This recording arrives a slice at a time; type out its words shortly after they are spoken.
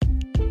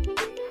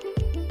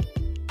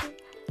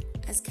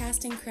As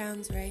Casting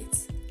Crowns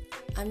writes,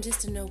 I'm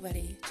just a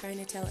nobody trying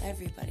to tell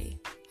everybody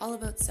all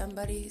about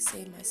somebody who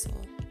saved my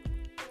soul.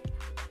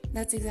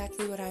 That's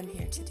exactly what I'm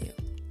here to do.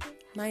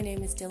 My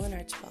name is Dylan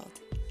Archibald.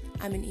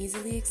 I'm an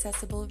easily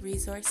accessible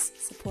resource,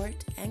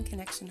 support, and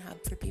connection hub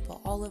for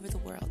people all over the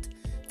world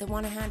that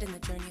want a hand in the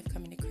journey of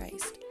coming to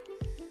Christ.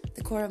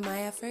 The core of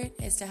my effort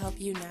is to help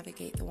you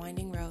navigate the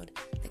winding road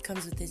that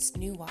comes with this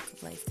new walk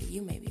of life that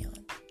you may be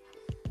on.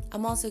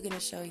 I'm also going to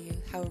show you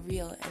how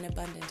real and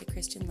abundant a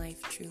Christian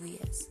life truly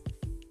is.